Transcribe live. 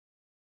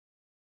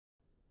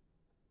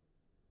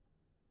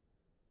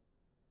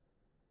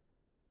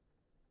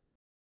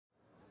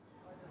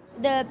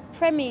the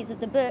premise of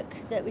the book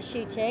that we're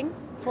shooting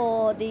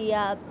for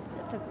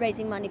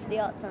raising money for the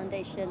Arts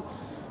Foundation.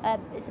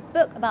 It's a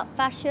book about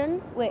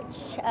fashion,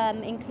 which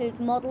includes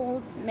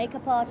models,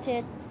 makeup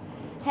artists,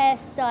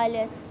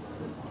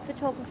 hairstylists,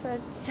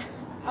 photographers,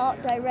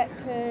 art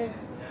directors.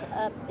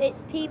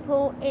 It's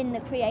people in the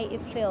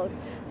creative field.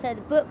 So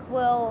the book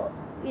will,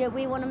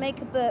 we want to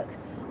make a book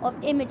of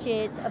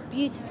images, of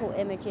beautiful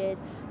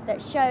images, that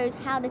shows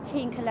how the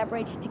team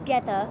collaborated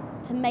together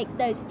to make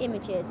those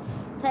images.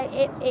 So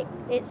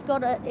it's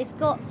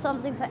got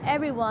something for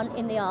everyone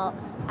in the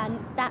arts,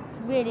 and that's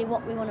really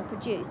what we want to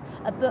produce,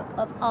 a book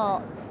of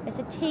art. It's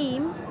a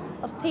team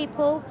of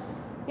people,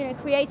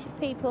 creative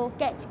people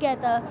get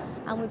together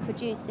and we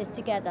produce this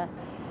together.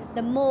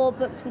 The more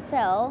books we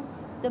sell,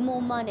 the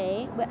more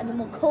money and the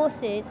more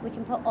courses we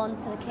can put on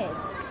for the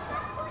kids.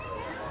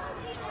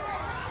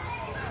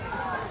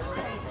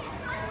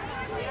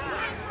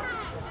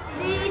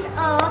 These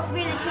are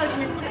three of the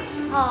children that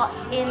took part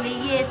in the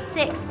Year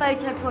 6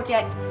 photo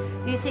project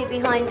you see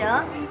behind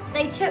us.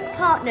 They took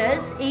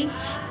partners each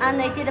and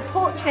they did a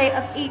portrait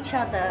of each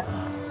other.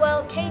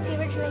 Well, Katie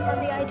originally had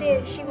the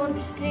idea. She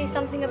wanted to do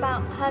something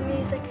about her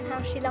music and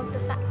how she loved the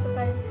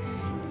saxophone.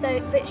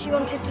 But she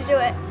wanted to do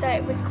it, so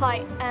it was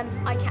quite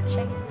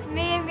eye-catching.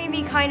 Me and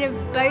Mimi kind of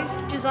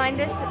both designed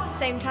this at the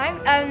same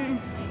time.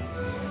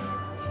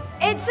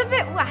 It's a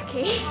bit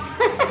wacky.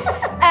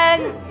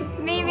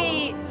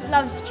 Mimi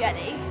loves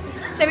jelly,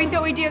 so we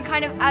thought we'd do a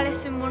kind of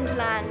Alice in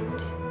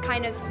Wonderland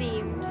kind of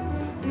themed.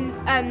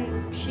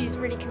 She's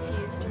really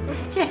confused.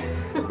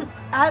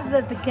 At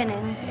the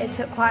beginning, it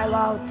took quite a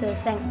while to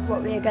think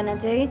what we were going to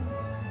do,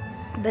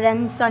 but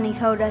then Sonny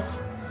told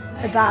us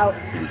about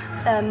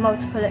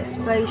multiple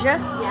exposure.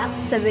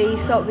 Yeah. So we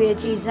thought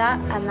we'd use that,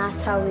 and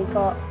that's how we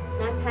got.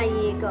 That's how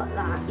you got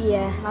that.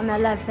 Yeah, I'm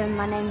 11.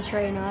 My name's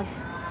Reynard,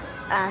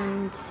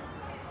 and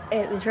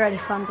it was really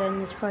fun doing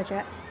this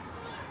project,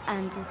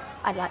 and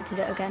I'd like to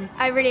do it again.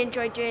 I really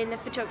enjoyed doing the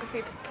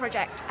photography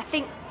project. I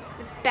think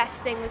the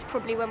best thing was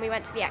probably when we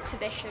went to the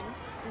exhibition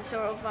and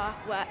saw all of our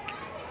work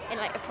in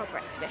like a proper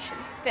exhibition.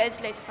 But it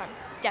was loads of fun.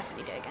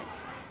 Definitely do it again.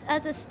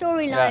 As a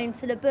storyline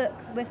for the book,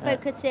 we're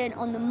focusing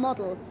on the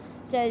model.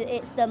 So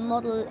it's the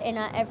model in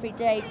our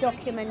everyday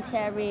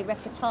documentary,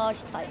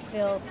 reportage type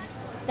film.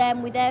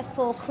 Then we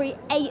therefore create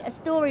a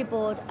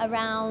storyboard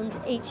around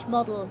each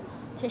model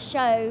to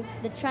show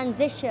the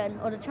transition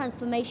or the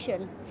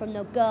transformation from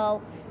the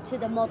girl to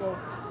the model.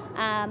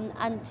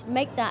 And to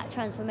make that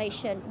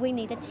transformation, we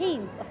need a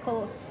team, of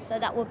course. So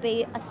that would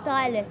be a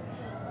stylist,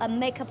 a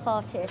makeup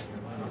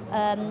artist,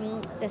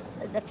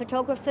 the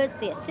photographers,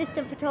 the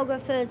assistant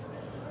photographers,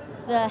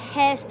 the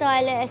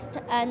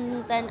hairstylist,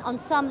 and then on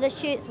some of the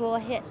shoots we'll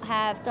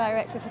have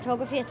director of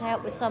photography to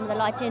help with some of the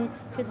lighting,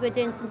 because we're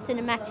doing some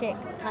cinematic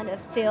kind of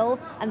feel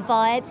and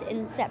vibes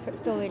in separate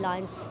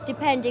storylines.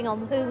 Depending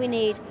on who we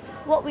need,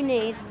 what we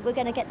need, we're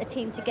going to get the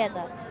team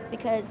together,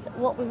 because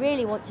what we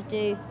really want to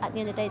do at the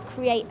end of the day is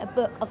create a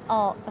book of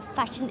art, of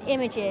fashion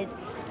images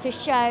to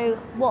show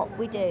what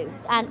we do,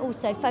 and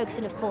also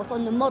focusing of course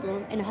on the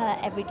model in her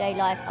everyday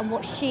life and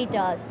what she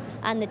does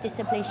and the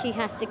discipline she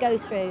has to go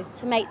through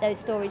to make those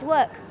stories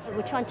work.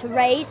 We're trying to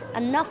raise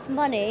enough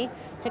money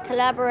to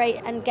collaborate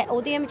and get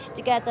all the images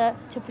together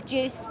to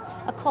produce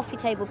a coffee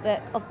table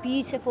book of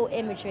beautiful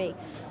imagery.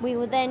 We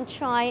will then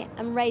try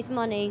and raise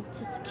money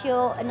to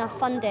secure enough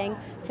funding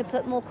to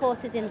put more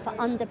courses in for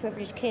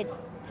underprivileged kids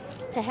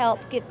to help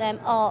give them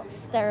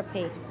arts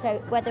therapy.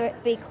 So whether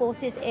it be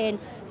courses in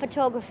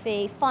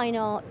photography, fine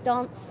art,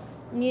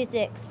 dance,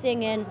 music,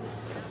 singing,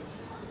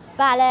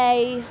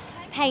 ballet,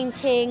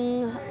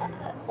 painting,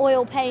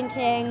 oil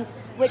painting,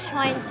 we're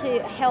trying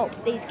to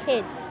help these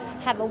kids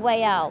have a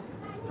way out.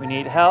 We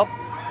need help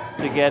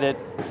to get it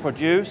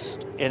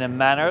produced in a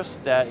manner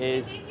that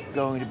is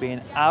going to be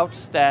an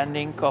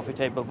outstanding coffee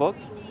table book.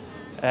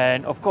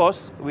 And of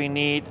course, we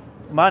need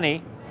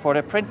money for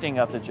the printing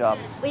of the job.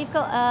 We've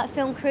got a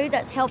film crew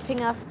that's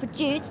helping us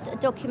produce a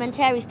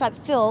documentary type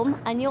film,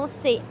 and you'll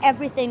see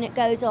everything that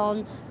goes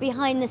on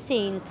behind the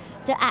scenes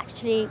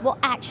to what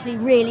actually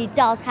really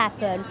does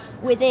happen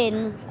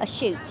within a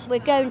shoot. We're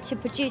going to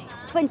produce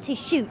 20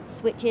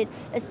 shoots, which is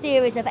a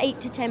series of 8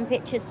 to 10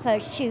 pictures per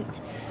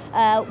shoot,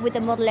 with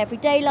a model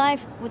everyday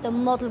life, with a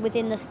model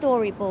within the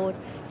storyboard.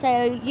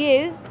 So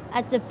you,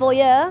 as the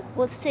voyeur,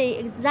 will see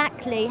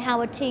exactly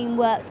how a team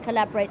works,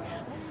 collaborates,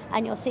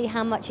 and you'll see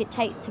how much it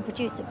takes to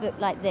produce a book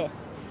like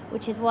this,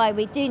 which is why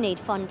we do need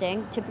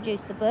funding to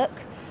produce the book.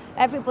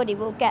 Everybody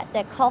will get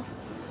their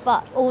costs,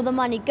 but all the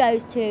money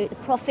the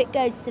profit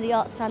goes to the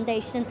Arts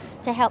Foundation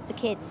to help the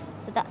kids.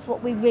 So that's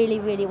what we really,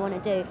 really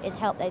want to do, is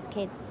help those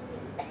kids.